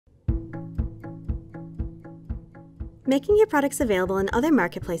Making your products available in other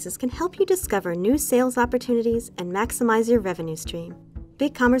marketplaces can help you discover new sales opportunities and maximize your revenue stream.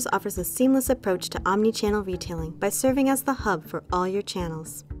 BigCommerce offers a seamless approach to omni-channel retailing by serving as the hub for all your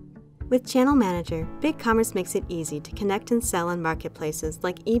channels. With Channel Manager, BigCommerce makes it easy to connect and sell on marketplaces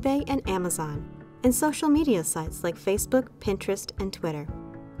like eBay and Amazon, and social media sites like Facebook, Pinterest, and Twitter.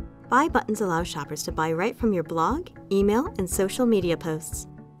 Buy buttons allow shoppers to buy right from your blog, email, and social media posts.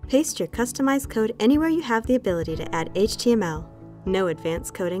 Paste your customized code anywhere you have the ability to add HTML. No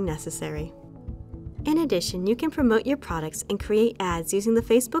advanced coding necessary. In addition, you can promote your products and create ads using the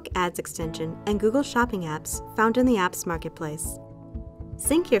Facebook Ads extension and Google Shopping apps found in the Apps Marketplace.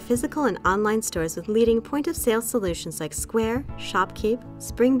 Sync your physical and online stores with leading point-of-sale solutions like Square, ShopKeep,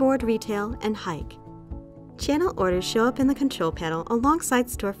 Springboard Retail, and Hike. Channel orders show up in the control panel alongside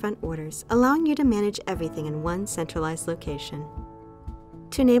storefront orders, allowing you to manage everything in one centralized location.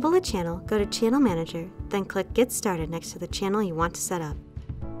 To enable a channel, go to Channel Manager, then click Get Started next to the channel you want to set up.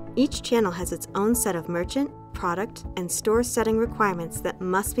 Each channel has its own set of merchant, product, and store setting requirements that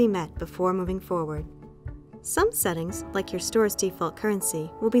must be met before moving forward. Some settings, like your store's default currency,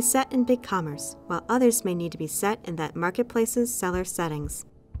 will be set in BigCommerce, while others may need to be set in that marketplace's seller settings.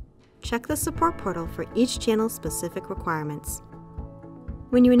 Check the support portal for each channel's specific requirements.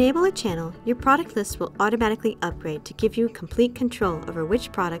 When you enable a channel, your product list will automatically upgrade to give you complete control over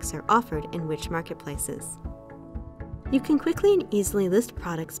which products are offered in which marketplaces. You can quickly and easily list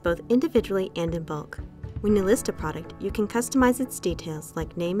products both individually and in bulk. When you list a product, you can customize its details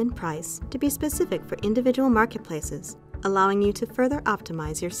like name and price to be specific for individual marketplaces, allowing you to further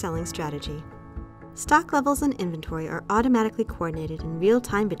optimize your selling strategy. Stock levels and inventory are automatically coordinated in real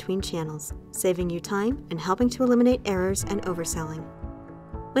time between channels, saving you time and helping to eliminate errors and overselling.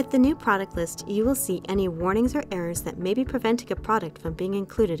 With the new product list, you will see any warnings or errors that may be preventing a product from being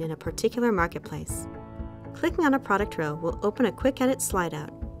included in a particular marketplace. Clicking on a product row will open a quick edit slide-out.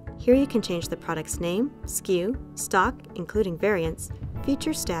 Here you can change the product's name, SKU, stock, including variants,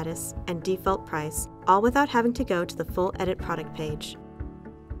 feature status, and default price, all without having to go to the full edit product page.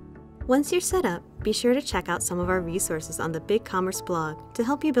 Once you're set up, be sure to check out some of our resources on the BigCommerce blog to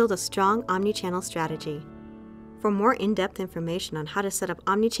help you build a strong omni-channel strategy. For more in-depth information on how to set up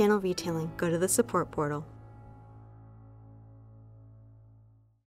omni-channel retailing, go to the support portal.